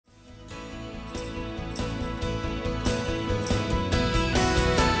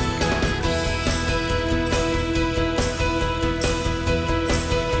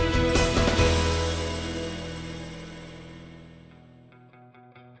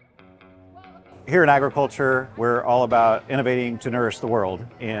Here in agriculture, we're all about innovating to nourish the world.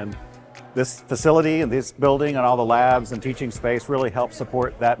 And this facility and this building and all the labs and teaching space really help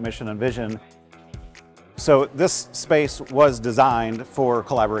support that mission and vision. So this space was designed for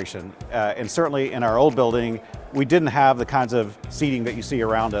collaboration. And certainly in our old building, we didn't have the kinds of seating that you see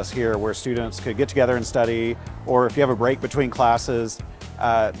around us here where students could get together and study, or if you have a break between classes,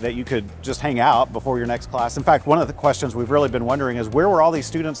 that you could just hang out before your next class. In fact, one of the questions we've really been wondering is where were all these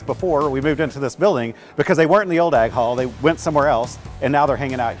students before we moved into this building, because they weren't in the old ag hall, they went somewhere else, and now they're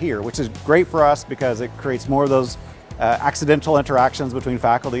hanging out here, which is great for us because it creates more of those accidental interactions between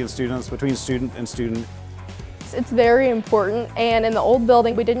faculty and students, between student and student. It's very important, and in the old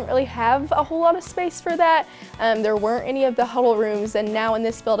building we didn't really have a whole lot of space for that. There weren't any of the huddle rooms, and now in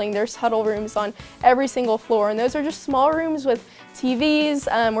this building there's huddle rooms on every single floor, and those are just small rooms with TVs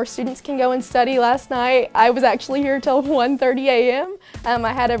where students can go and study. Last night I was actually here till 1:30 a.m.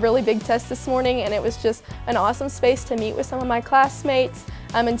 I had a really big test this morning, and it was just an awesome space to meet with some of my classmates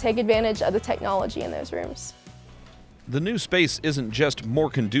and take advantage of the technology in those rooms. The new space isn't just more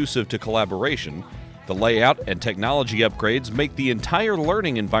conducive to collaboration. The layout and technology upgrades make the entire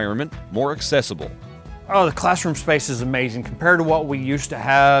learning environment more accessible. Oh, the classroom space is amazing. Compared to what we used to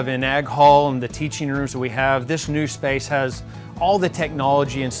have in Ag Hall and the teaching rooms that we have, this new space has all the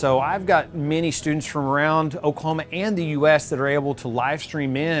technology, and so I've got many students from around Oklahoma and the U.S. that are able to live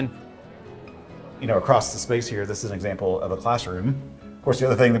stream in. You know, across the space here, this is an example of a classroom. Of course, the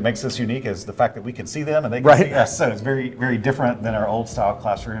other thing that makes this unique is the fact that we can see them and they can see us, so it's very, very different than our old style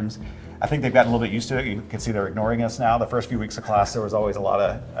classrooms. I think they've gotten a little bit used to it. You can see they're ignoring us now. The first few weeks of class, there was always a lot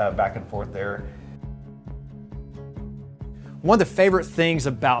of back and forth there. One of the favorite things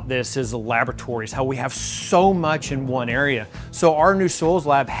about this is the laboratories, how we have so much in one area. So our new soils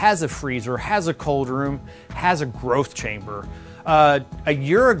lab has a freezer, has a cold room, has a growth chamber. A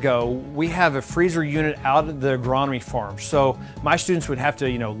year ago, we have a freezer unit out at the agronomy farm. So my students would have to,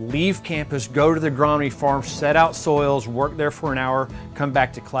 leave campus, go to the agronomy farm, set out soils, work there for an hour, come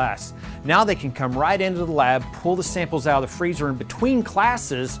back to class. Now they can come right into the lab, pull the samples out of the freezer, and between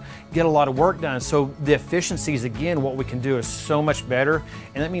classes, get a lot of work done. So the efficiencies, again, what we can do is so much better.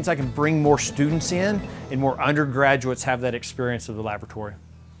 And that means I can bring more students in, and more undergraduates have that experience of the laboratory.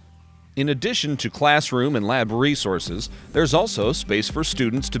 In addition to classroom and lab resources, there's also space for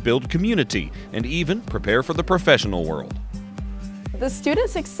students to build community and even prepare for the professional world. The Student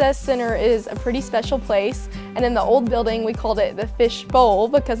Success Center is a pretty special place, and in the old building we called it the fish bowl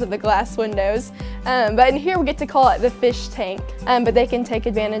because of the glass windows, but in here we get to call it the fish tank. But they can take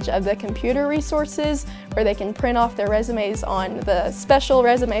advantage of the computer resources where they can print off their resumes on the special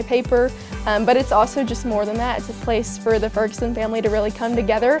resume paper, but it's also just more than that. It's a place for the Ferguson family to really come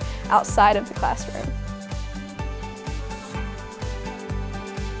together outside of the classroom.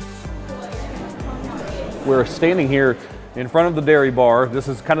 We're standing here in front of the dairy bar. This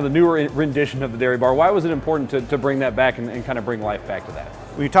is kind of the newer rendition of the dairy bar. Why was it important to bring that back and kind of bring life back to that?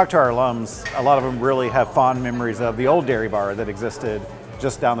 When you talk to our alums, a lot of them really have fond memories of the old dairy bar that existed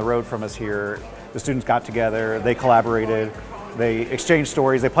just down the road from us here. The students got together, they collaborated, they exchanged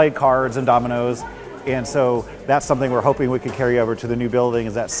stories, they played cards and dominoes. And so that's something we're hoping we can carry over to the new building,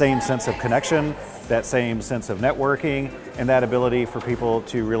 is that same sense of connection, that same sense of networking, and that ability for people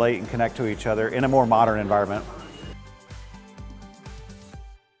to relate and connect to each other in a more modern environment.